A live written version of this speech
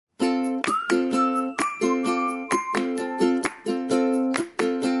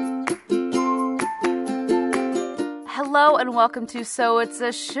Hello and welcome to So It's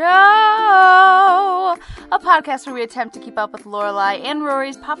a Show, a podcast where we attempt to keep up with Lorelai and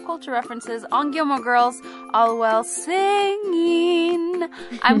Rory's pop culture references on Gilmore Girls, all while singing.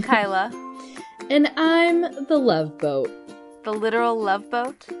 I'm Kyla. And I'm the Love Boat. The literal love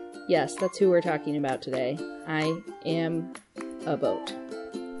boat? Yes, that's who we're talking about today. I am a boat,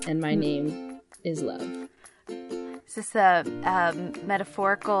 and my name is Love. Is this a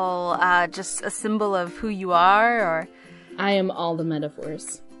metaphorical, just a symbol of who you are, or? I am all the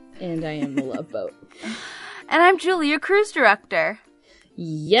metaphors, and I am the Love Boat. And I'm Julie, your cruise director.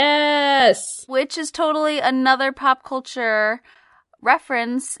 Yes! Which is totally another pop culture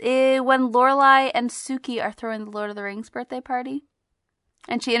reference when Lorelai and Suki are throwing the Lord of the Rings birthday party.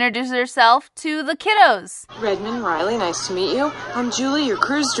 And she introduces herself to the kiddos. Redmond, Riley, nice to meet you. I'm Julie, your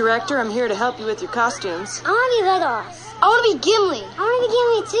cruise director. I'm here to help you with your costumes. I want to be Legolas. I want to be Gimli. I want to be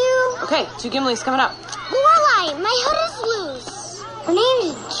Gimli too. Okay, 2 Gimlis coming up. Lorelai, my hood is loose. Her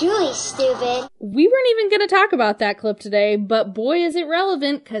name is Julie, stupid. We weren't even going to talk about that clip today, but boy is it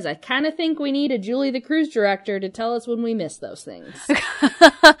relevant, because I kind of think we need a Julie the cruise director to tell us when we miss those things.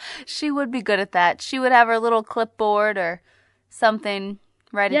 She would be good at that. She would have her little clipboard or something.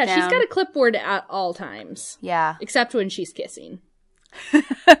 Write it down. Yeah, she's got a clipboard at all times. Yeah. Except when she's kissing.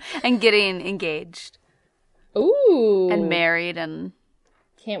 And getting engaged. Ooh. And married and...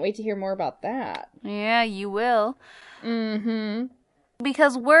 Can't wait to hear more about that. Yeah, you will. Mm-hmm.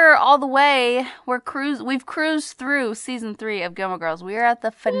 Because we're all the way, we've cruised through season 3 of Gilmore Girls. We are at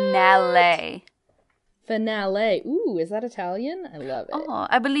the finale. What? Finale. Ooh, is that Italian? I love it. Oh,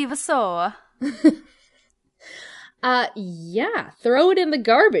 I believe so. Yeah, throw it in the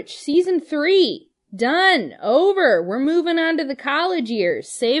garbage. Season 3. Done. Over. We're moving on to the college years.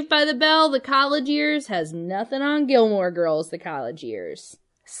 Saved by the Bell, the college years has nothing on Gilmore Girls, the college years.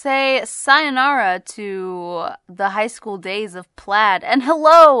 Say sayonara to the high school days of plaid. And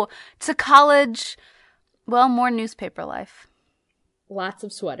hello to college, well, more newspaper life. Lots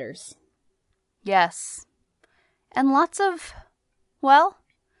of sweaters. Yes. And lots of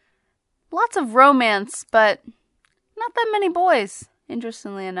romance, but not that many boys,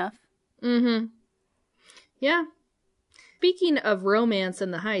 interestingly enough. Mm-hmm. Yeah. Speaking of romance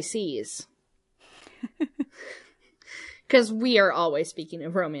in the high seas, because we are always speaking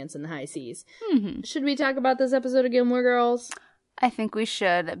of romance in the high seas, should we talk about this episode of Gilmore Girls? I think we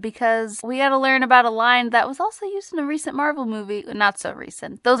should, because we got to learn about a line that was also used in a recent Marvel movie. Not so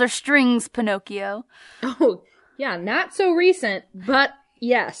recent. Those are strings, Pinocchio. Oh, yeah, not so recent, but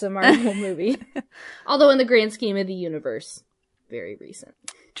yes, a Marvel movie. Although in the grand scheme of the universe, very recent.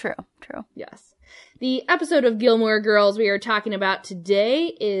 True. Yes. The episode of Gilmore Girls we are talking about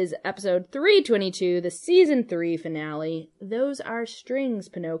today is episode 322, the season 3 finale. Those Are Strings,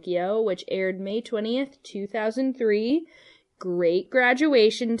 Pinocchio, which aired May 20th, 2003. Great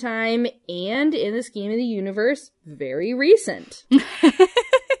graduation time, and in the scheme of the universe, very recent.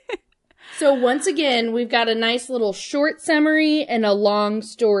 So once again, we've got a nice little short summary and a long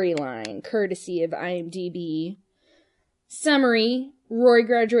storyline, courtesy of IMDb. Summary: Rory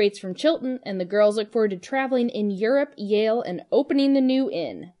graduates from Chilton, and the girls look forward to traveling in Europe, Yale, and opening the new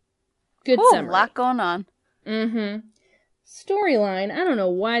inn. Good summary. A lot going on. Mm-hmm. Storyline: I don't know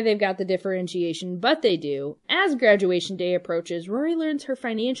why they've got the differentiation, but they do. As graduation day approaches, Rory learns her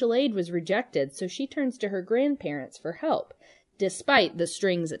financial aid was rejected, so she turns to her grandparents for help, despite the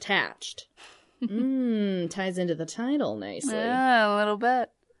strings attached. Ties into the title nicely. Yeah, a little bit.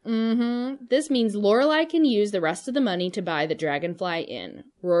 Mm-hmm. This means Lorelai can use the rest of the money to buy the Dragonfly Inn.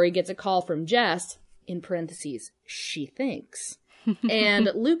 Rory gets a call from Jess, in parentheses, she thinks. And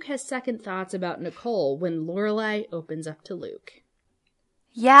Luke has second thoughts about Nicole when Lorelai opens up to Luke.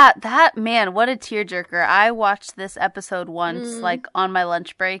 Yeah, what a tearjerker. I watched this episode once, like, on my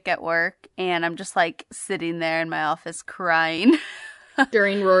lunch break at work, and I'm just, like, sitting there in my office crying.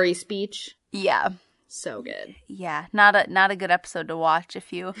 During Rory's speech? Yeah. So good. Yeah, not a good episode to watch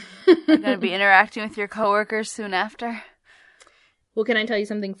if you are going to be interacting with your coworkers soon after. Well, can I tell you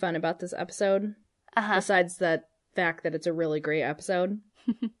something fun about this episode? Uh-huh. Besides the fact that it's a really great episode.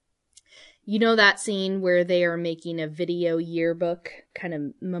 You know that scene where they are making a video yearbook kind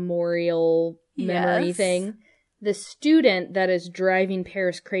of memorial memory thing? The student that is driving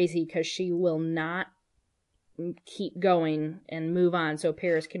Paris crazy because she will not keep going and move on so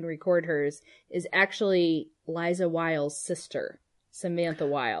Paris can record hers is actually Liza Wile's sister, Samantha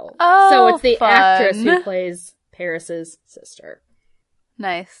Weil. Oh, so it's the fun. actress who plays Paris's sister.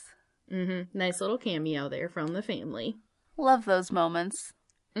 Nice. Mm-hmm. Nice little cameo there from the family. Love those moments.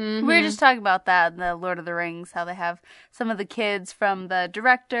 Mm-hmm. We were just talking about that in the Lord of the Rings, how they have some of the kids from the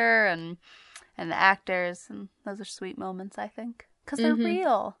director and and the actors, and those are sweet moments, I think, because they're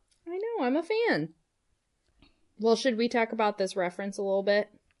real. I know, I'm a fan. Well, should we talk about this reference a little bit?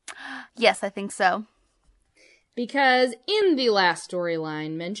 Yes, I think so. Because in the last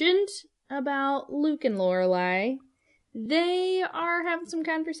storyline mentioned about Luke and Lorelai, they are having some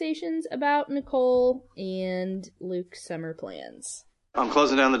conversations about Nicole and Luke's summer plans. I'm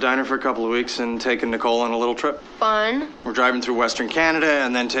closing down the diner for a couple of weeks and taking Nicole on a little trip. Fun. We're driving through Western Canada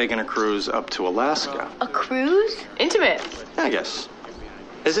and then taking a cruise up to Alaska. A cruise? Intimate. I guess.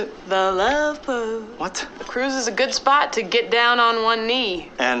 Is it? The Love Boat. What? The cruise is a good spot to get down on one knee.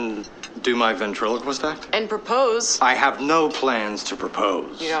 And do my ventriloquist act? And propose. I have no plans to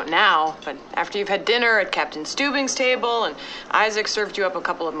propose. You don't now, but after you've had dinner at Captain Steubing's table and Isaac served you up a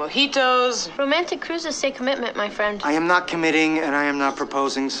couple of mojitos. Romantic cruises say commitment, my friend. I am not committing and I am not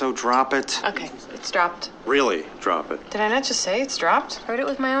proposing, so drop it. Okay, it's dropped. Really, drop it. Did I not just say it's dropped? Heard it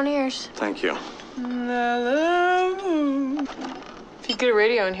with my own ears. Thank you. If you get a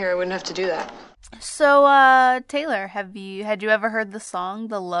radio in here, I wouldn't have to do that. So, Taylor, had you ever heard the song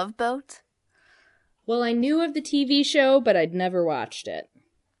The Love Boat? Well, I knew of the TV show, but I'd never watched it.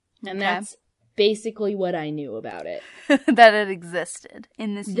 And that's basically what I knew about it. That it existed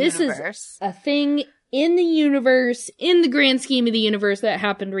in this universe. This is a thing in the universe, in the grand scheme of the universe that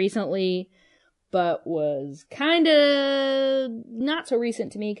happened recently, but was kind of not so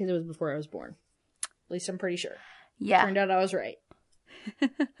recent to me because it was before I was born. At least I'm pretty sure. Yeah. Turned out I was right.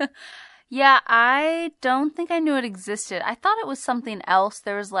 Yeah, I don't think I knew it existed. I thought it was something else.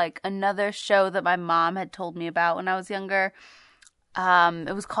 There was like another show that my mom had told me about when I was younger.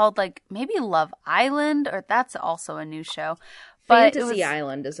 It was called like maybe Love Island, or that's also a new show. But Fantasy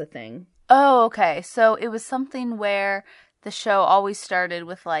Island is a thing. Oh, okay. So it was something where the show always started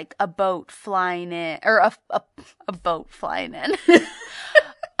with like a boat flying in, or a boat flying in.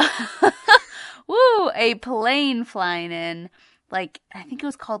 Woo! A plane flying in. Like, I think it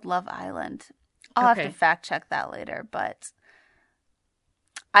was called Love Island. I'll have to fact check that later, but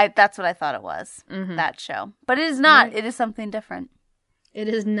that's what I thought it was, that show. But it is not. Mm-hmm. It is something different. It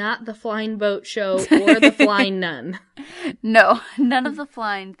is not the Flying Boat Show or the Flying Nun. No, none of the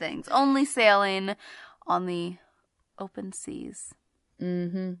flying things. Only sailing on the open seas.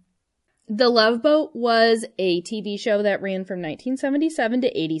 Mm-hmm. The Love Boat was a TV show that ran from 1977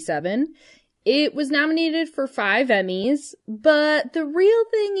 to 87. It was nominated for 5 Emmys, but the real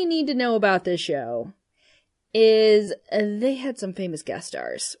thing you need to know about this show is they had some famous guest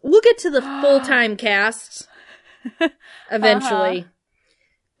stars. We'll get to the full-time cast eventually.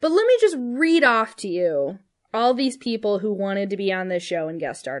 But let me just read off to you all these people who wanted to be on this show and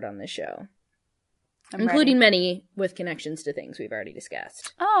guest starred on this show. Including many with connections to things we've already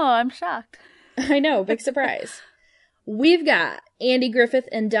discussed. Oh, I'm shocked. I know, big surprise. We've got Andy Griffith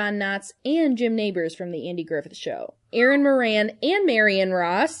and Don Knotts and Jim Nabors from The Andy Griffith Show. Aaron Moran and Marion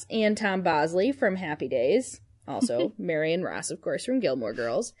Ross and Tom Bosley from Happy Days. Also, Marion Ross, of course, from Gilmore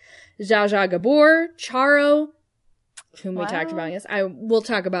Girls. Zsa Zsa Gabor, Charo, whom we talked about. Yes, I will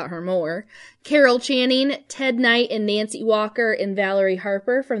talk about her more. Carol Channing, Ted Knight and Nancy Walker and Valerie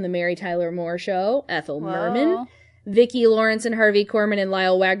Harper from The Mary Tyler Moore Show. Ethel Merman. Vicki Lawrence and Harvey Korman and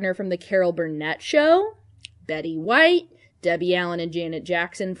Lyle Wagner from The Carol Burnett Show. Betty White, Debbie Allen and Janet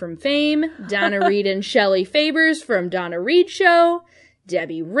Jackson from Fame, Donna Reed and Shelley Fabers from Donna Reed Show,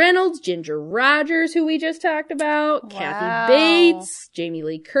 Debbie Reynolds, Ginger Rogers, who we just talked about, Kathy Bates, Jamie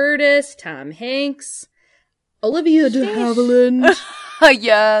Lee Curtis, Tom Hanks, Olivia de Havilland.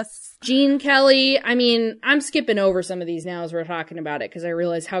 Yes. Gene Kelly. I mean, I'm skipping over some of these now as we're talking about it because I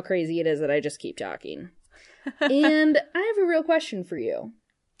realize how crazy it is that I just keep talking. And I have a real question for you.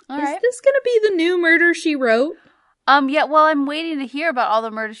 Is this going to be the new Murder, She Wrote? Yeah, well, I'm waiting to hear about all the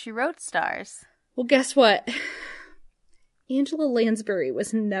Murder, She Wrote stars. Well, guess what? Angela Lansbury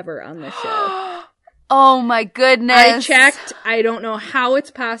was never on this show. Oh my goodness. I checked. I don't know how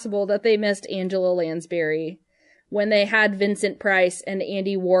it's possible that they missed Angela Lansbury when they had Vincent Price and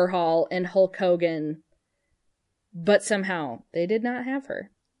Andy Warhol and Hulk Hogan. But somehow they did not have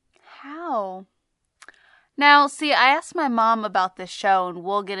her. How? Now, see, I asked my mom about this show, and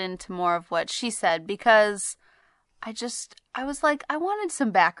we'll get into more of what she said, because I was like, I wanted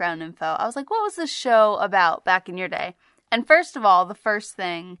some background info. I was like, what was this show about back in your day? And first of all, the first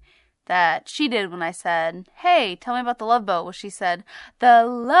thing that she did when I said, hey, tell me about The Love Boat, was she said, The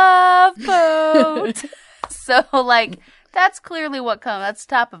Love Boat. So, like, that's clearly what comes. That's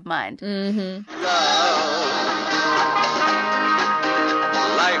top of mind. Mm-hmm.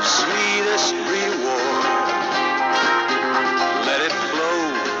 Life's sweetest reward. Let it flow.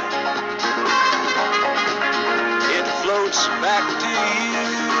 It floats back to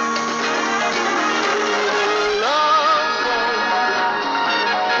you.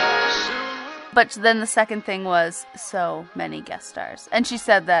 But then the second thing was so many guest stars. And she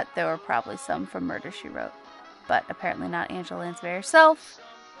said that there were probably some from Murder, She Wrote. But apparently not Angela Lansbury herself.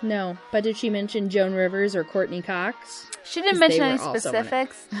 No, but did she mention Joan Rivers or Courtney Cox? She didn't mention any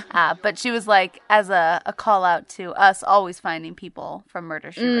specifics, but she was like, as a call out to us always finding people from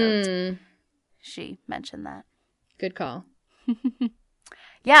Murder, She Wrote. She mentioned that. Good call.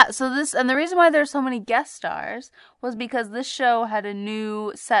 Yeah, so the reason why there's so many guest stars was because this show had a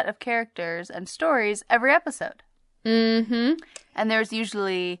new set of characters and stories every episode. Mm-hmm. And there's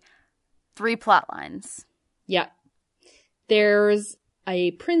usually 3 plot lines. Yeah. There's a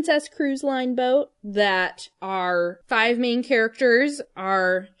Princess Cruise Line boat that our 5 main characters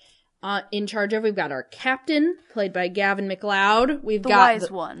are in charge of. We've got our captain, played by Gavin MacLeod. We've got wise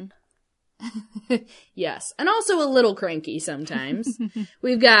one. Yes, and also a little cranky sometimes.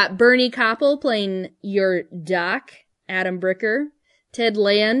 We've got Bernie Koppel playing your doc, Adam Bricker. Ted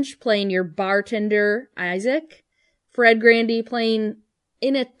Lange playing your bartender, Isaac. Fred Grandy playing,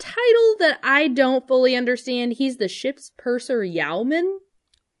 in a title that I don't fully understand, he's the ship's purser, Yowman.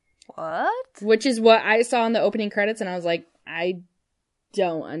 What? Which is what I saw in the opening credits, and I was like, I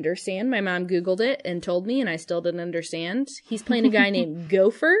don't understand. My mom Googled it and told me, and I still didn't understand. He's playing a guy named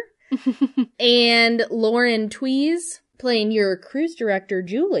Gopher. And Lauren Tweez playing your cruise director,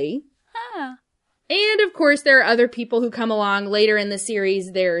 Julie. Huh. And of course, there are other people who come along later in the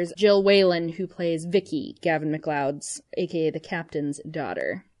series. There's Jill Whalen, who plays Vicky, Gavin MacLeod's, aka the captain's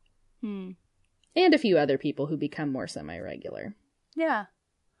daughter. And a few other people who become more semi-regular. Yeah.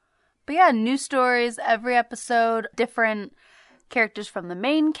 But yeah, new stories every episode, different characters from the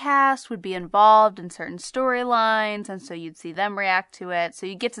main cast would be involved in certain storylines, and so you'd see them react to it. So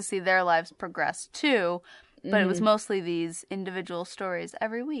you get to see their lives progress too, but it was mostly these individual stories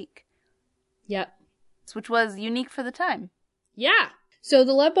every week. Yep. Which was unique for the time. Yeah. So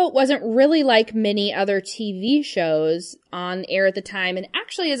The Love Boat wasn't really like many other TV shows on air at the time, and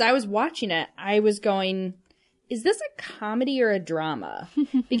actually as I was watching it, I was going, is this a comedy or a drama?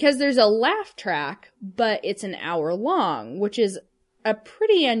 Because there's a laugh track, but it's an hour long, which is a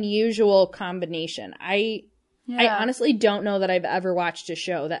pretty unusual combination. I honestly don't know that I've ever watched a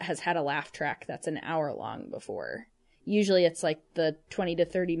show that has had a laugh track that's an hour long before. Usually it's like the 20 to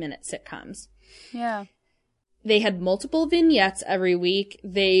 30 minute sitcoms. Yeah. They had multiple vignettes every week.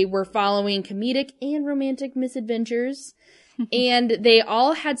 They were following comedic and romantic misadventures. And they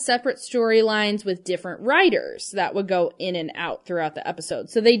all had separate storylines with different writers that would go in and out throughout the episode.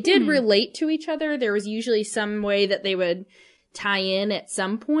 So they did relate to each other. There was usually some way that they would tie in at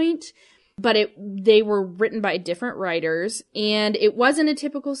some point, but they were written by different writers. And it wasn't a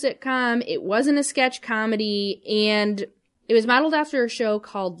typical sitcom. It wasn't a sketch comedy. And it was modeled after a show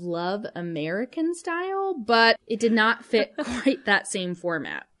called Love American Style, but it did not fit quite that same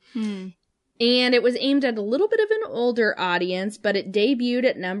format. And it was aimed at a little bit of an older audience, but it debuted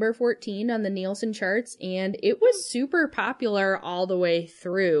at number 14 on the Nielsen charts, and it was super popular all the way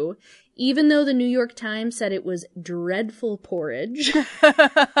through, even though the New York Times said it was dreadful porridge.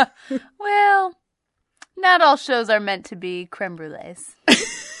 Well, not all shows are meant to be creme brulees.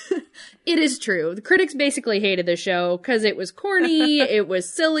 It is true. The critics basically hated the show because it was corny, it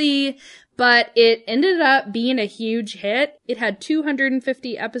was silly, but it ended up being a huge hit. It had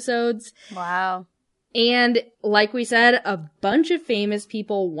 250 episodes. Wow. And like we said, a bunch of famous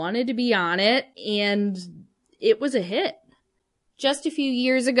people wanted to be on it, and it was a hit. Just a few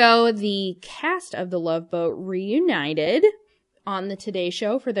years ago, the cast of The Love Boat reunited on the Today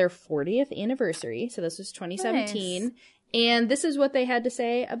Show for their 40th anniversary. So this was 2017. Nice. And this is what they had to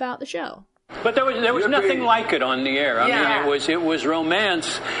say about the show. But there was nothing like it on the air. I mean, it was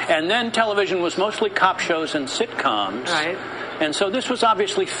romance, and then television was mostly cop shows and sitcoms. Right. And so this was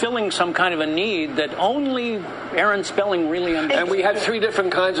obviously filling some kind of a need that only Aaron Spelling really understood. And we had 3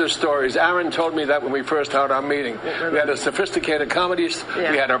 different kinds of stories. Aaron told me that when we first had our meeting. We had a sophisticated comedy,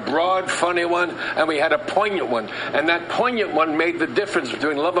 we had a broad, funny one, and we had a poignant one. And that poignant one made the difference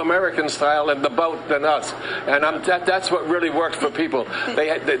between Love American Style and The Boat and us. And that's what really worked for people.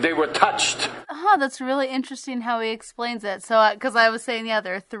 They were touched. That's really interesting how he explains it. So, because I was saying,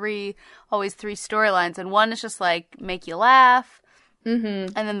 there are always three storylines, and one is just like make you laugh, and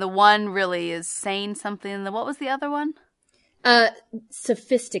then the one really is saying something. And what was the other one?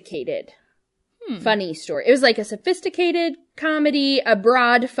 Sophisticated, funny story. It was like a sophisticated comedy, a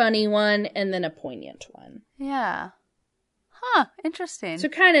broad, funny one, and then a poignant one. Yeah. Interesting. So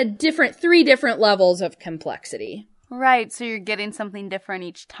kind of 3 different levels of complexity. Right, so you're getting something different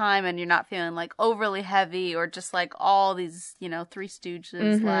each time, and you're not feeling like overly heavy or just like all these, Three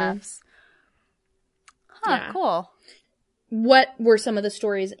Stooges laughs. Yeah. Cool. what were some of the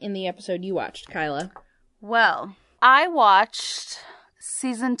stories in the episode you watched, Kyla? Well, I watched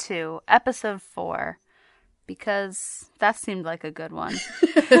season 2, episode 4, because that seemed like a good one.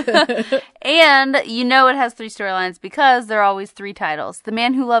 And you know it has 3 storylines because there are always 3 titles. The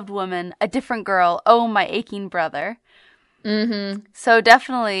Man Who Loved Woman, A Different Girl, Oh, My Aching Brother. Mm-hmm. So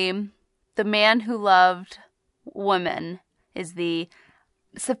definitely The Man Who Loved Woman is the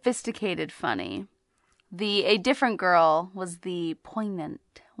sophisticated funny. The A Different Girl was the poignant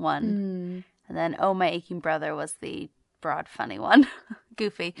one. And then Oh, My Aching Brother was the broad funny one.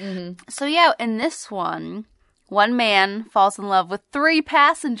 Goofy. Mm-hmm. So yeah, in this one man falls in love with 3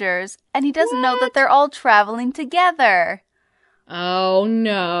 passengers, and he doesn't know that they're all traveling together. Oh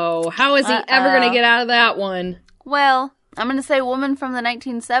no. How is he ever going to get out of that one? Well, I'm going to say women from the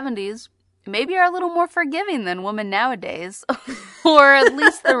 1970s maybe are a little more forgiving than women nowadays. Or at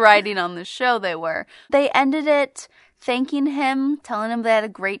least the writing on the show they were. They ended it thanking him, telling him they had a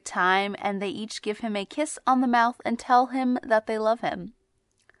great time, and they each give him a kiss on the mouth and tell him that they love him.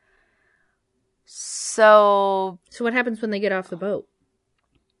 So what happens when they get off the boat?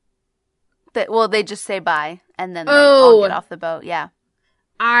 They just say bye, and then they all get off the boat, yeah.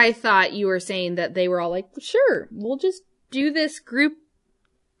 I thought you were saying that they were all like, sure, we'll just do this group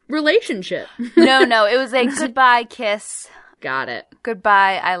relationship. No, it was a goodbye kiss. Got it.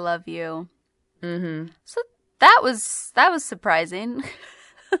 Goodbye, I love you. Mm-hmm. So that was surprising.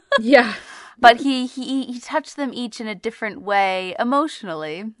 Yeah. But he touched them each in a different way,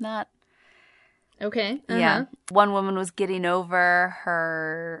 emotionally, not... Okay. Yeah. One woman was getting over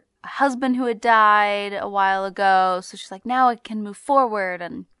her husband who had died a while ago, so she's like, now I can move forward,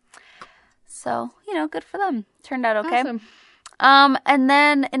 and so, good for them. Turned out okay. Awesome. And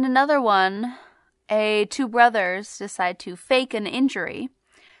then in another one, 2 brothers decide to fake an injury.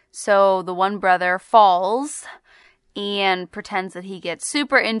 So the one brother falls and pretends that he gets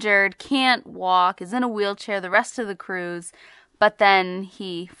super injured, can't walk, is in a wheelchair the rest of the cruise. But then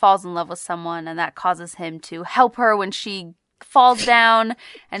he falls in love with someone, and that causes him to help her when she falls down.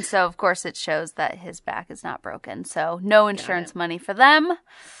 And so, of course, it shows that his back is not broken. So no insurance money for them.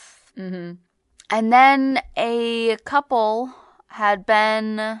 Mm-hmm. And then a couple had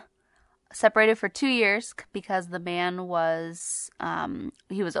been separated for 2 years because the man was,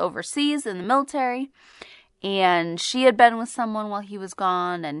 he was overseas in the military. And she had been with someone while he was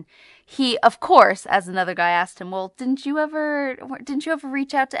gone, and he, of course, as another guy asked him, well, didn't you ever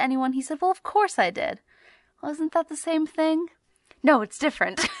reach out to anyone? He said, well, of course I did. Well, isn't that the same thing? No, it's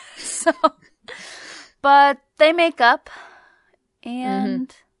different. But they make up,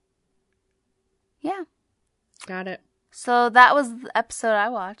 and yeah. Got it. So that was the episode I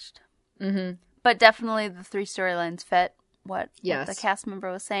watched. Mm-hmm. But definitely the 3 storylines fit what the cast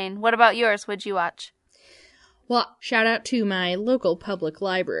member was saying. What about yours? What'd you watch? Well, shout out to my local public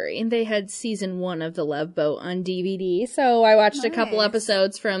library. They had season 1 of The Love Boat on DVD, so I watched a couple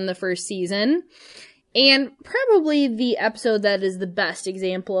episodes from the first season. And probably the episode that is the best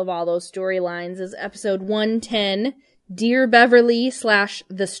example of all those storylines is episode 110, Dear Beverly /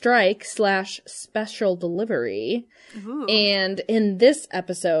 The Strike / Special Delivery. Ooh. And in this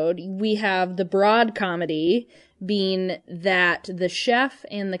episode, we have the broad comedy being that the chef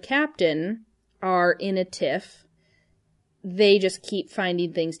and the captain are in a tiff. They just keep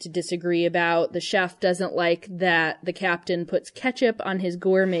finding things to disagree about. The chef doesn't like that the captain puts ketchup on his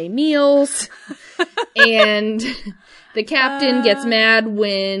gourmet meals. And the captain gets mad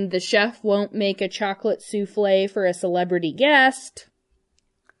when the chef won't make a chocolate souffle for a celebrity guest.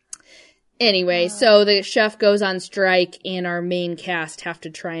 Anyway, so the chef goes on strike, and our main cast have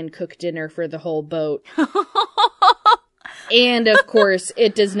to try and cook dinner for the whole boat. And, of course,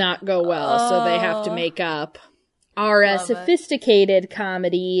 it does not go well, so they have to make up. Our sophisticated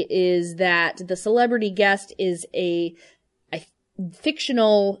comedy is that the celebrity guest is a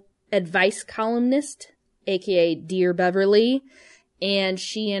fictional advice columnist, aka Dear Beverly, and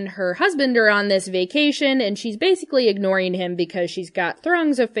she and her husband are on this vacation, and she's basically ignoring him because she's got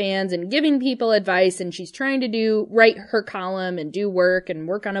throngs of fans and giving people advice, and she's trying to write her column and do work and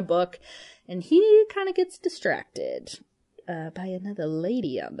work on a book, and he kind of gets distracted by another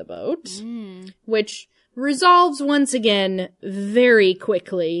lady on the boat, which resolves once again very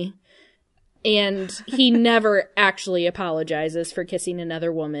quickly, and he never actually apologizes for kissing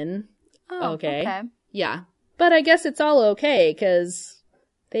another woman. Oh, okay. Yeah. But I guess it's all okay, because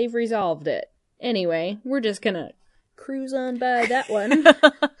they've resolved it. Anyway, we're just gonna cruise on by that one.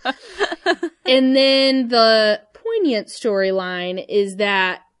 And then the poignant storyline is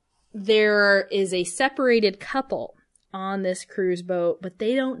that there is a separated couple on this cruise boat, but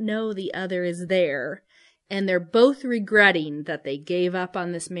they don't know the other is there. and they're both regretting that they gave up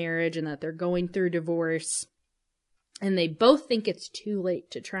on this marriage and that they're going through divorce. And they both think it's too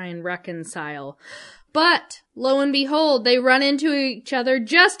late to try and reconcile. But, lo and behold, they run into each other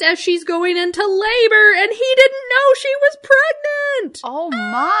just as she's going into labor, and he didn't know she was pregnant! Oh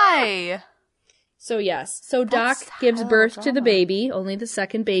my! So yes, so Doc gives birth to the baby, only the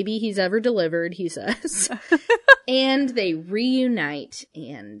second baby he's ever delivered, he says. And they reunite,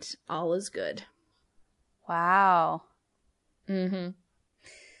 and all is good. Wow. Mm-hmm.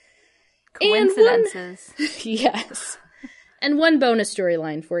 Coincidences. Yes. And one bonus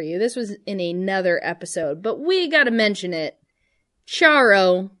storyline for you. This was in another episode, but we gotta mention it.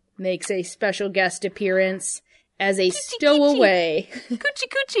 Charo makes a special guest appearance as a stowaway.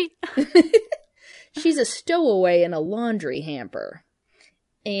 Coochie. She's a stowaway in a laundry hamper.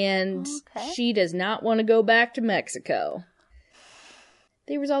 And she does not want to go back to Mexico.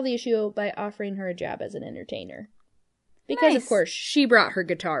 They resolve the issue by offering her a job as an entertainer. Because, of course, she brought her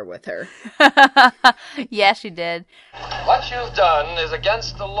guitar with her. Yeah, she did. What you've done is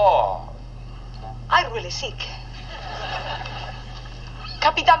against the law. I'm really sick.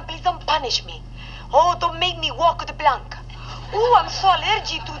 Capitan, please don't punish me. Oh, don't make me walk the plank. Oh, I'm so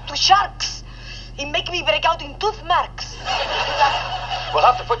allergic to sharks. It make me break out in tooth marks. We'll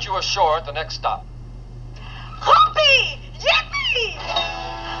have to put you ashore at the next stop. Hoppy! Yippee!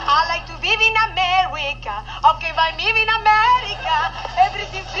 I like to live in America. Okay, I live in America.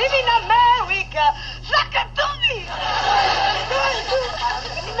 Everything's live in America. Suck it to me!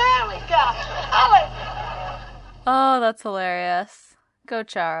 America! Oh, that's hilarious. Go,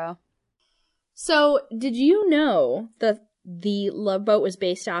 Charo. So, did you know that the Love Boat was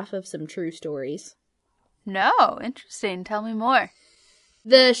based off of some true stories? No, interesting. Tell me more.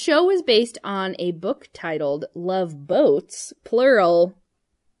 The show was based on a book titled Love Boats, plural.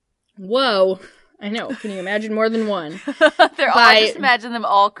 Whoa. I know. Can you imagine more than one? I just imagine them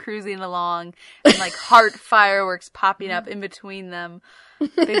all cruising along and like heart fireworks popping up in between them.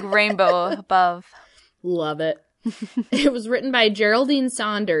 Big rainbow above. Love it. It was written by Geraldine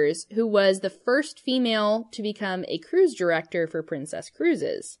Saunders, who was the first female to become a cruise director for Princess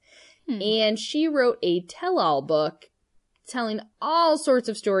Cruises. And she wrote a tell-all book telling all sorts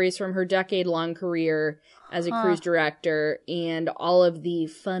of stories from her decade-long career as a cruise director and all of the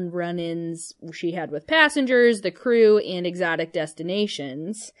fun run-ins she had with passengers, the crew, and exotic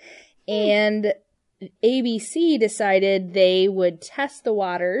destinations. And ABC decided they would test the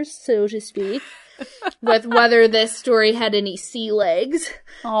waters, so to speak, with whether this story had any sea legs.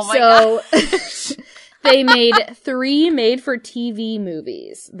 Oh my God. So they made 3 made-for-TV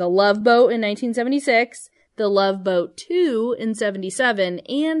movies. The Love Boat in 1976, The Love Boat 2 in 77,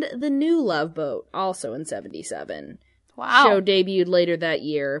 and The New Love Boat, also in 77. Wow. Show debuted later that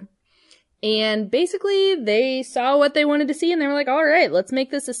year. And basically, they saw what they wanted to see, and they were like, all right, let's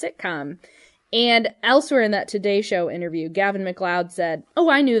make this a sitcom. And elsewhere in that Today Show interview, Gavin MacLeod said, oh,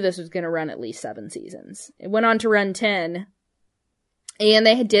 I knew this was going to run at least 7 seasons. It went on to run 10. And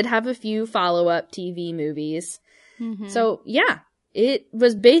they did have a few follow-up TV movies. Mm-hmm. So, yeah, it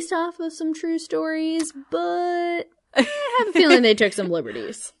was based off of some true stories, but I have a feeling they took some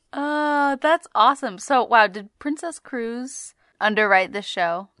liberties. That's awesome. So, wow, did Princess Cruise underwrite this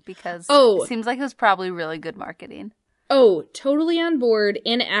show? Because it seems like it was probably really good marketing. Oh, totally on board,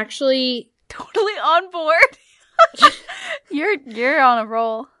 and actually... Totally on board? You're on a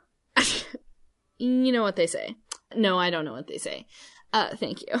roll. You know what they say. No, I don't know what they say.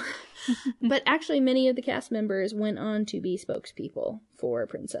 Thank you. But actually, many of the cast members went on to be spokespeople for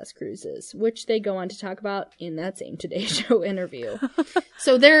Princess Cruises, which they go on to talk about in that same Today Show interview.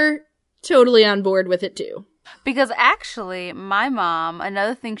 So they're totally on board with it, too. Because actually, my mom,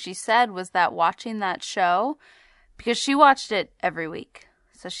 another thing she said was that watching that show, because she watched it every week,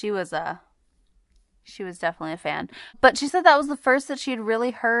 so she was definitely a fan. But she said that was the first that she had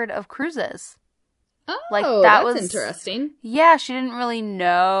really heard of cruises. Oh, that's interesting. Yeah, she didn't really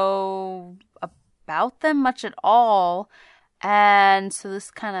know about them much at all. And so this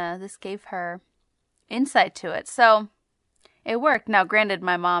gave her insight to it. So it worked. Now, granted,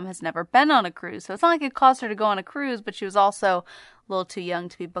 my mom has never been on a cruise, so it's not like it caused her to go on a cruise, but she was also a little too young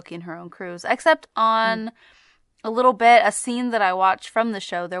to be booking her own cruise. Except on a little bit, a scene that I watched from the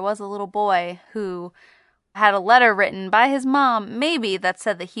show, there was a little boy who had a letter written by his mom, maybe, that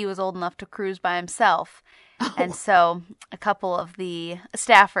said that he was old enough to cruise by himself. Oh. And so a couple of the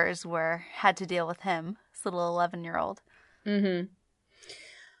staffers had to deal with him, this little 11-year-old. Mm-hmm.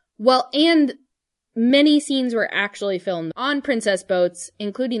 Well, and many scenes were actually filmed on princess boats,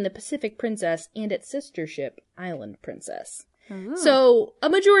 including the Pacific Princess and its sister ship, Island Princess. Ooh. So a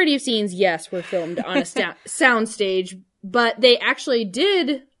majority of scenes, yes, were filmed on a sound stage, but they actually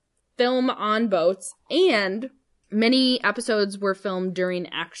did film on boats, and many episodes were filmed during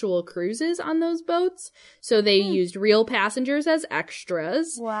actual cruises on those boats. So they used real passengers as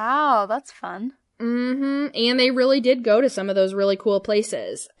extras. Wow, that's fun. Mm-hmm. And they really did go to some of those really cool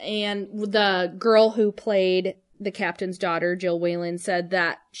places. And the girl who played the captain's daughter, Jill Whalen, said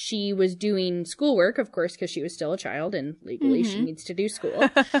that she was doing schoolwork, of course, because she was still a child and legally she needs to do school.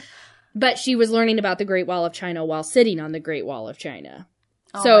 But she was learning about the Great Wall of China while sitting on the Great Wall of China.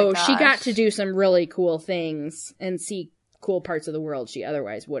 Oh so she got to do some really cool things and see cool parts of the world she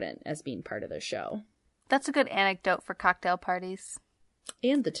otherwise wouldn't as being part of the show. That's a good anecdote for cocktail parties.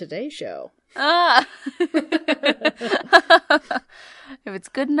 And the Today Show. Ah! If it's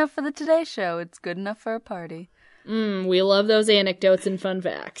good enough for the Today Show, it's good enough for a party. We love those anecdotes and fun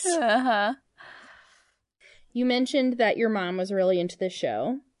facts. Uh-huh. You mentioned that your mom was really into this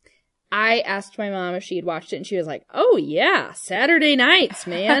show. I asked my mom if she had watched it, and she was like, oh yeah, Saturday nights,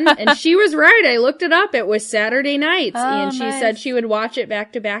 man. And she was right. I looked it up. It was Saturday nights. And she said she would watch it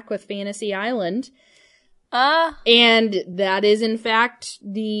back to back with Fantasy Island. And that is, in fact,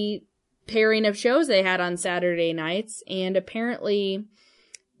 the pairing of shows they had on Saturday nights. And apparently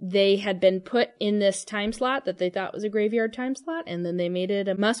they had been put in this time slot that they thought was a graveyard time slot, and then they made it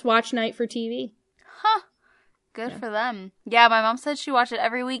a must-watch night for TV. Huh. Good for them. Yeah, my mom said she watched it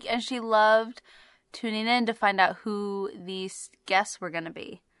every week, and she loved tuning in to find out who these guests were going to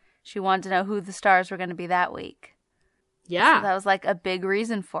be. She wanted to know who the stars were going to be that week. Yeah. So that was like a big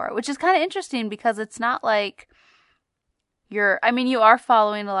reason for it, which is kind of interesting because it's not like you are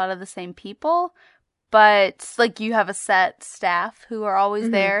following a lot of the same people, but like you have a set staff who are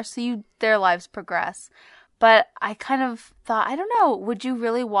always there, so their lives progress. But I kind of thought, I don't know, would you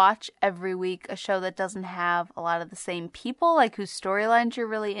really watch every week a show that doesn't have a lot of the same people, like whose storylines you're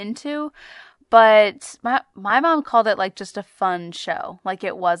really into? But my mom called it like just a fun show. Like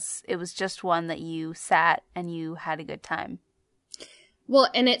it was just one that you sat and you had a good time. Well,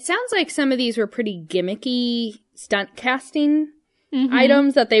 and it sounds like some of these were pretty gimmicky stunt casting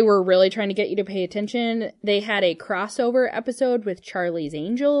items that they were really trying to get you to pay attention. They had a crossover episode with Charlie's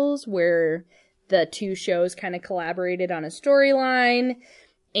Angels where the two shows kind of collaborated on a storyline.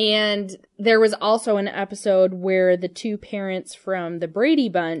 And there was also an episode where the two parents from the Brady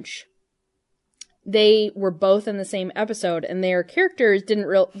Bunch, they were both in the same episode, and their characters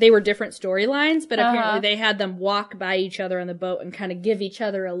they were different storylines, but apparently they had them walk by each other on the boat and kind of give each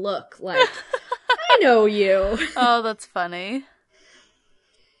other a look like, I know you. Oh, that's funny.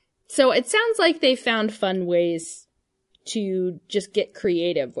 So it sounds like they found fun ways to just get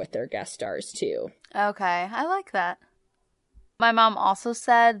creative with their guest stars, too. Okay, I like that. My mom also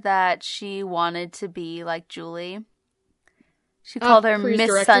said that she wanted to be like Julie. She called her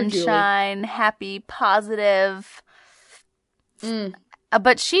Miss Sunshine, Julie. Happy, positive.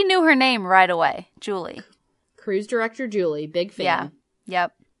 But she knew her name right away, Julie. Cruise director Julie, big fan. Yeah,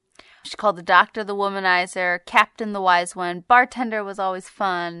 yep. She called the doctor the womanizer, captain the wise one, bartender was always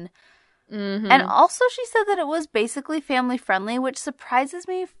fun. And also she said that it was basically family friendly, which surprises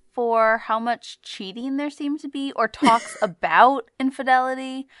me for how much cheating there seemed to be or talks about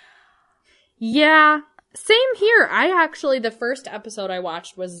infidelity. Yeah, same here. The first episode I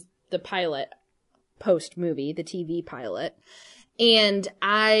watched was the pilot post movie, the TV pilot. And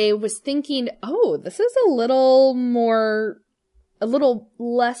I was thinking, oh, this is a little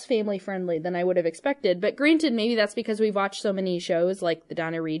less family friendly than I would have expected. But granted, maybe that's because we've watched so many shows like the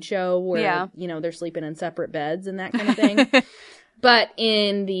Donna Reed show where, they're sleeping in separate beds and that kind of thing. But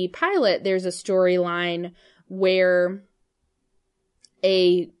in the pilot, there's a storyline where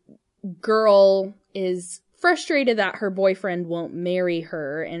a girl is frustrated that her boyfriend won't marry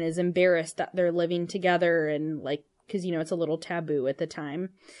her and is embarrassed that they're living together and because, it's a little taboo at the time.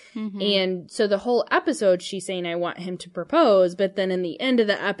 And so the whole episode, she's saying, I want him to propose. But then in the end of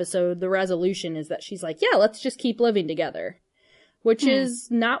the episode, the resolution is that she's like, yeah, let's just keep living together. Which is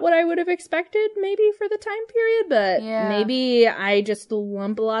not what I would have expected maybe for the time period. But maybe I just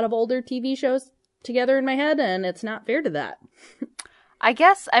lump a lot of older TV shows together in my head and it's not fair to that. I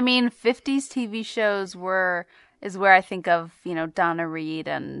guess, 50s TV shows is where I think of, Donna Reed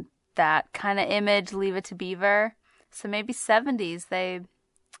and that kind of image, Leave It to Beaver. So maybe 70s, they,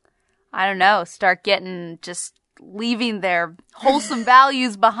 I don't know, start leaving their wholesome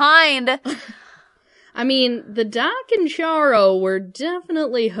values behind. The Doc and Charo were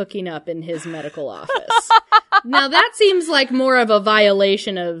definitely hooking up in his medical office. Now that seems like more of a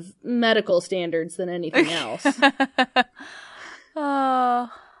violation of medical standards than anything else.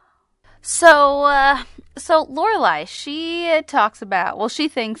 So, So Lorelai, she talks about, well, she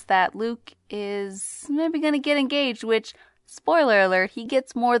thinks that Luke is maybe going to get engaged, which, spoiler alert, he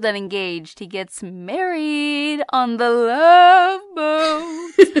gets more than engaged. He gets married on the Love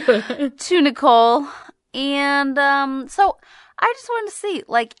Boat to Nicole. And so I just wanted to see,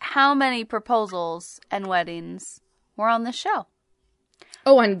 like, how many proposals and weddings were on this show.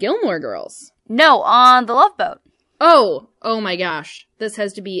 Oh, on Gilmore Girls? No, on the Love Boat. Oh my gosh. This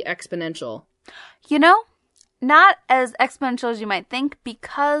has to be exponential. You know, not as exponential as you might think,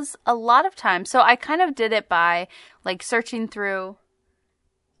 because a lot of times, so I kind of did it by, like, searching through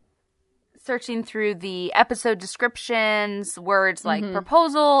the episode descriptions, words like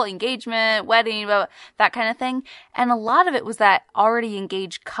proposal, engagement, wedding, that kind of thing. And a lot of it was that already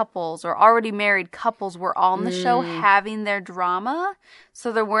engaged couples or already married couples were on the show having their drama.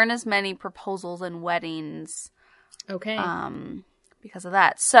 So there weren't as many proposals and weddings. Okay. Because of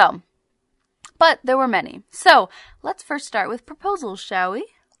that. So, but there were many. So let's first start with proposals, shall we?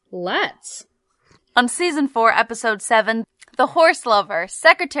 Let's. On season 4, episode 7, The Horse Lover,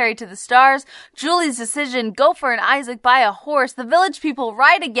 Secretary to the Stars, Julie's decision, Gopher and Isaac buy a horse, the village people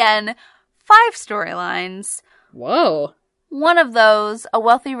ride again, 5 storylines. Whoa. One of those, a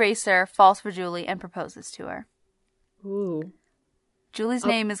wealthy racer falls for Julie and proposes to her. Ooh. Julie's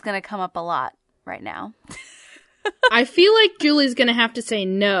name is going to come up a lot right now. I feel like Julie's going to have to say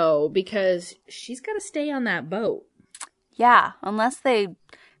no because she's got to stay on that boat. Yeah, unless they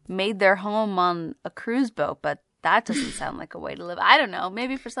made their home on a cruise boat, but that doesn't sound like a way to live. I don't know,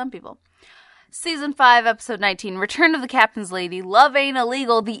 maybe for some people. Season 5, episode 19, Return of the Captain's Lady, Love Ain't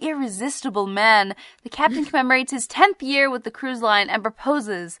Illegal, The Irresistible Man. The captain commemorates his 10th year with the cruise line and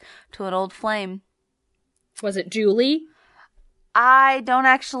proposes to an old flame. Was it Julie? I don't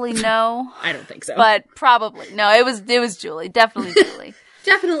actually know. I don't think so. But probably. No, it was Julie. Definitely Julie.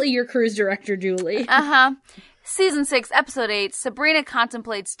 Definitely your cruise director, Julie. Uh-huh. Season 6, episode 8, Sabrina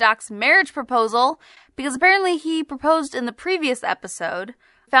contemplates Doc's marriage proposal because apparently he proposed in the previous episode.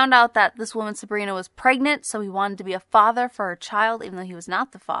 Found out that this woman, Sabrina, was pregnant, so he wanted to be a father for her child, even though he was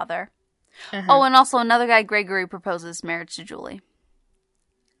not the father. Uh-huh. Oh, and also another guy, Gregory, proposes marriage to Julie.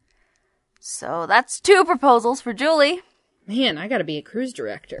 So that's 2 proposals for Julie. Man, I gotta be a cruise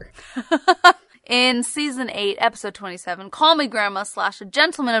director. In season 8, episode 27, Call Me Grandma / A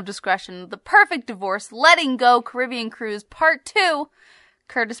Gentleman of Discretion, The Perfect Divorce, Letting Go, Caribbean Cruise, Part 2,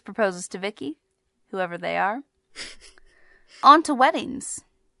 Curtis proposes to Vicky, whoever they are. On to weddings.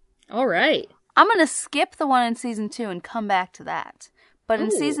 All right. I'm going to skip the one in season 2 and come back to that. But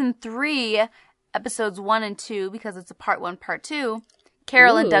in season 3, episodes 1 and 2, because it's a part 1, part 2,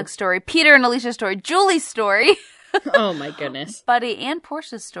 Carol and Doug's story, Peter and Alicia's story, Julie's story. Oh my goodness. Buddy and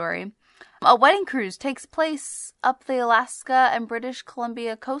Portia's story. A wedding cruise takes place up the Alaska and British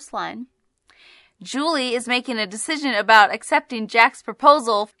Columbia coastline. Julie is making a decision about accepting Jack's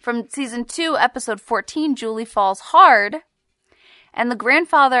proposal. From season 2, episode 14, Julie Falls Hard. And the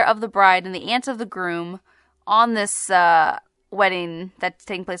grandfather of the bride and the aunt of the groom on this wedding that's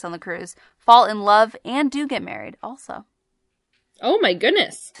taking place on the cruise fall in love and do get married also. Oh my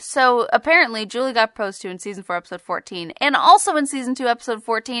goodness. So apparently Julie got proposed to in season 4, episode 14. And also in season 2, episode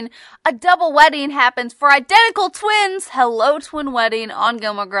 14, a double wedding happens for identical twins. Hello, twin wedding on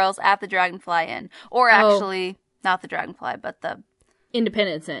Gilmore Girls at the Dragonfly Inn. Or actually, not the Dragonfly, but the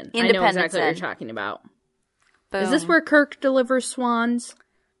Independence Inn. I know exactly what you're talking about. Boom. Is this where Kirk delivers swans?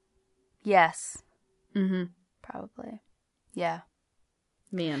 Yes. Mm-hmm. Probably. Yeah.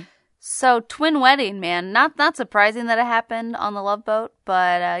 Man. So, twin wedding, man. Not surprising that it happened on the Love Boat,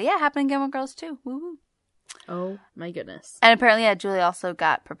 but yeah, it happened in Gilmore Girls too. Woo-hoo. Oh my goodness. And apparently, yeah, Julie also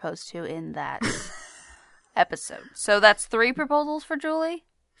got proposed to in that episode. So that's 3 proposals for Julie?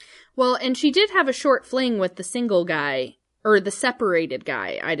 Well, and she did have a short fling with the single guy, or the separated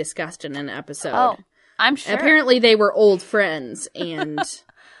guy I discussed in an episode. Oh, I'm sure. Apparently they were old friends, and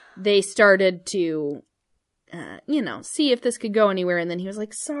they started to... see if this could go anywhere. And then he was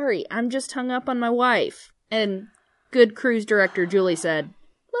like, sorry, I'm just hung up on my wife. And good cruise director Julie said,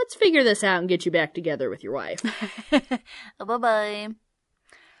 let's figure this out and get you back together with your wife. Bye-bye.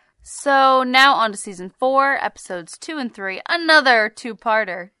 So now on to season 4, episodes 2 and 3. Another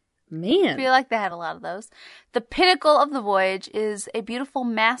 2-parter. Man. I feel like they had a lot of those. The pinnacle of the voyage is a beautiful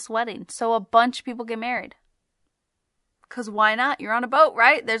mass wedding. So a bunch of people get married. Because why not? You're on a boat,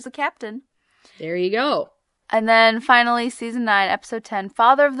 right? There's the captain. There you go. And then finally, season 9, episode 10,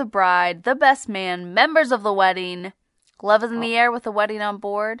 Father of the Bride, The Best Man, Members of the Wedding, Love is in the Air with the wedding on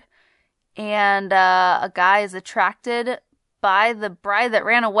board, and a guy is attracted by the bride that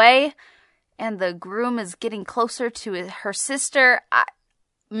ran away, and the groom is getting closer to her sister.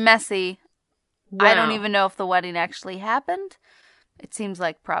 Messy. Wow. I don't even know if the wedding actually happened. It seems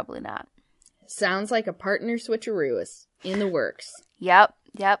like probably not. Sounds like a partner switcheroo is in the works. Yep.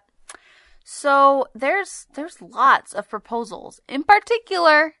 So there's lots of proposals, in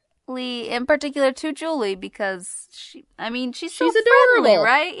particular to Julie, because she's so adorable, friendly,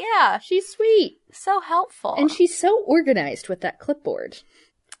 right? Yeah, she's sweet, so helpful, and she's so organized with that clipboard.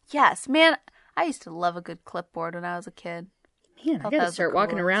 Yes, man, I used to love a good clipboard when I was a kid. Man, I gotta start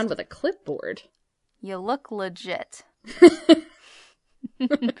walking around with a clipboard. You look legit.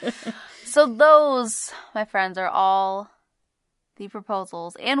 So those, my friends, are all the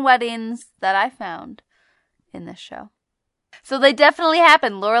proposals and weddings that I found in this show. So they definitely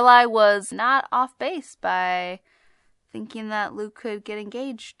happened. Lorelai was not off base by thinking that Luke could get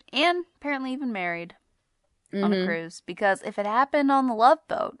engaged and apparently even married on a cruise. Because if it happened on the Love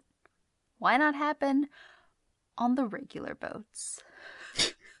Boat, why not happen on the regular boats?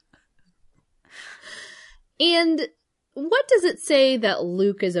 And what does it say that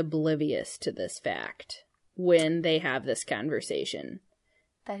Luke is oblivious to this fact when they have this conversation?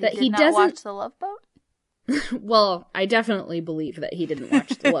 That he doesn't watch the Love Boat? Well, I definitely believe that he didn't watch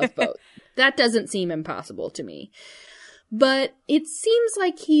the Love Boat. That doesn't seem impossible to me. But it seems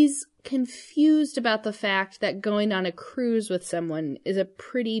like he's confused about the fact that going on a cruise with someone is a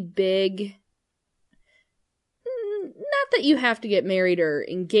pretty big... Not that you have to get married or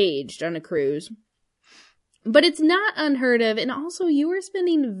engaged on a cruise, but it's not unheard of. And also, you are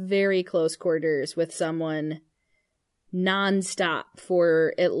spending very close quarters with someone nonstop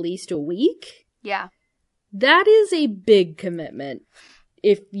for at least a week. Yeah. That is a big commitment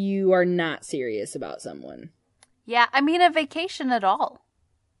if you are not serious about someone. Yeah, a vacation at all.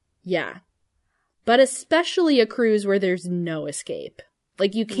 Yeah. But especially a cruise where there's no escape.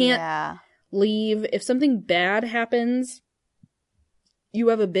 Like, you can't leave. If something bad happens, you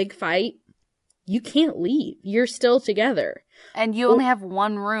have a big fight, you can't leave. You're still together. And you only have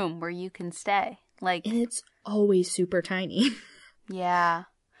one room where you can stay. And it's always super tiny. Yeah.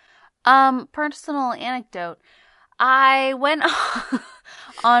 Personal anecdote. I went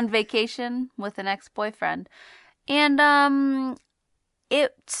on vacation with an ex-boyfriend, and I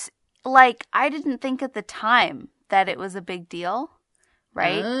didn't think at the time that it was a big deal,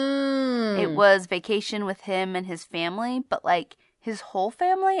 right? It was vacation with him and his family, but his whole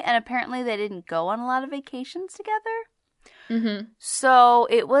family, and apparently they didn't go on a lot of vacations together. Mm-hmm. So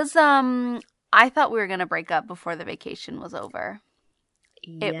it was, I thought we were going to break up before the vacation was over.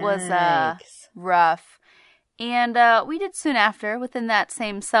 It was rough. And we did soon after, within that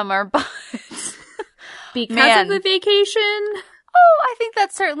same summer, but... Because of the vacation? Oh, I think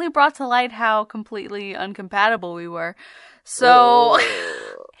that certainly brought to light how completely uncompatible we were. So,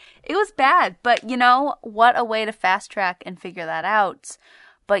 it was bad. But, what a way to fast track and figure that out.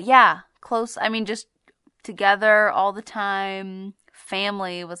 But yeah, close. Just together all the time.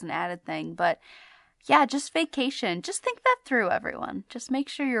 Family was an added thing. But... yeah, just vacation. Just think that through, everyone. Just make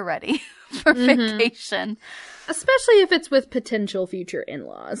sure you're ready for vacation. Especially if it's with potential future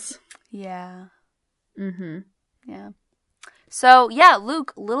in-laws. Yeah. Mm-hmm. Yeah. So, yeah,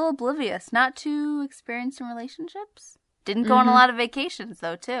 Luke, a little oblivious. Not too experienced in relationships. Didn't go on a lot of vacations,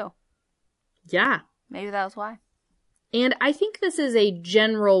 though, too. Yeah. Maybe that was why. And I think this is a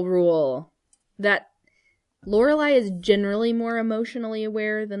general rule that Lorelai is generally more emotionally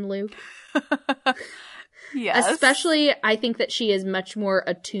aware than Luke. Yes. Especially, I think that she is much more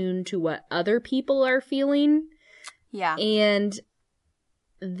attuned to what other people are feeling. Yeah. And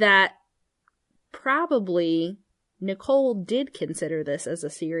that probably Nicole did consider this as a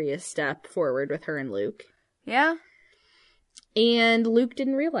serious step forward with her and Luke. Yeah. And Luke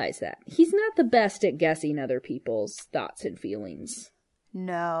didn't realize that. He's not the best at guessing other people's thoughts and feelings.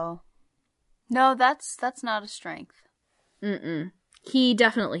 No. No, that's not a strength. Mm-mm. He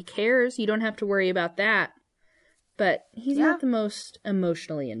definitely cares. You don't have to worry about that. But he's not the most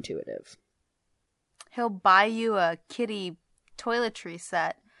emotionally intuitive. He'll buy you a kitty toiletry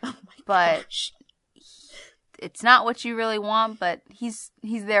set. Oh my but gosh. It's not what you really want, but he's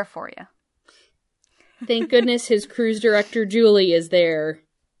there for you. Thank goodness his cruise director, Julie, is there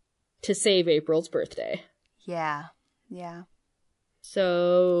to save April's birthday. Yeah. Yeah.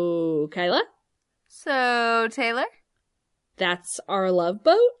 So, Kyla? So, Taylor? That's our love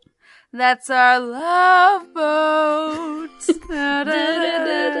boat? That's our love boat.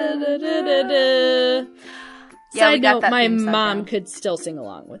 Side note, my mom could still sing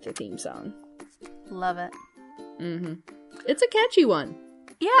along with the theme song. Love it. Mm-hmm. It's a catchy one.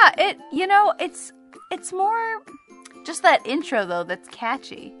 Yeah, it's more just that intro, though, that's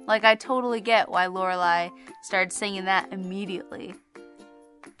catchy. I totally get why Lorelai started singing that immediately.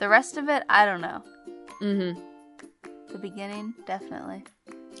 The rest of it, I don't know. Mm-hmm. The beginning, definitely.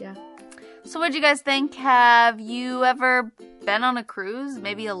 Yeah. So what'd you guys think? Have you ever been on a cruise?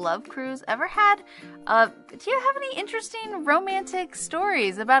 Maybe a love cruise? Ever had? Do you have any interesting romantic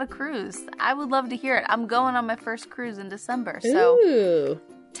stories about a cruise? I would love to hear it. I'm going on my first cruise in December, so Ooh.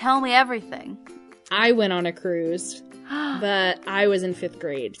 Tell me everything. I went on a cruise, but I was in 5th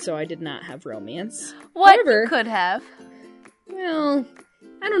grade, so I did not have romance. What? However, You could have. Well,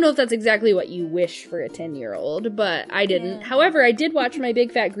 I don't know if that's exactly what you wish for a 10-year-old, but I didn't. However, I did watch My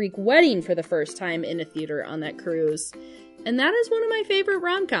Big Fat Greek Wedding for the first time in a theater on that cruise, and that is one of my favorite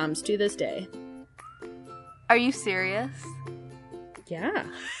rom-coms to this day. Are you serious? Yeah.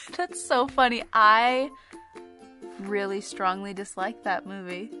 That's so funny. I really strongly dislike that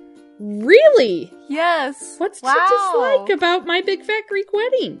movie. Really? Yes. What's to dislike about My Big Fat Greek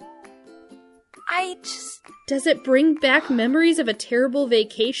Wedding? Does it bring back memories of a terrible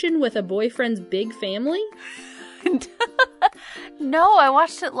vacation with a boyfriend's big family? No, I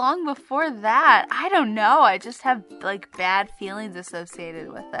watched it long before that. I don't know. I just have, bad feelings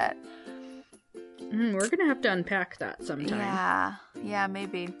associated with it. We're gonna have to unpack that sometime. Yeah,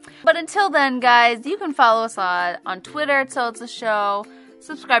 maybe. But until then, guys, you can follow us on Twitter at So It's a Show.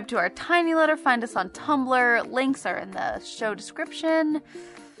 Subscribe to our tiny letter. Find us on Tumblr. Links are in the show description.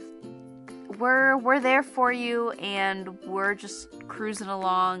 We're there for you, and we're just cruising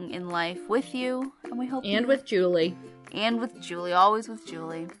along in life with you. And we hope with Julie. And with Julie. Always with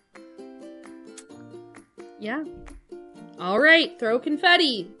Julie. Yeah. All right, throw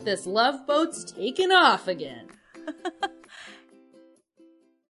confetti. This love boat's taking off again.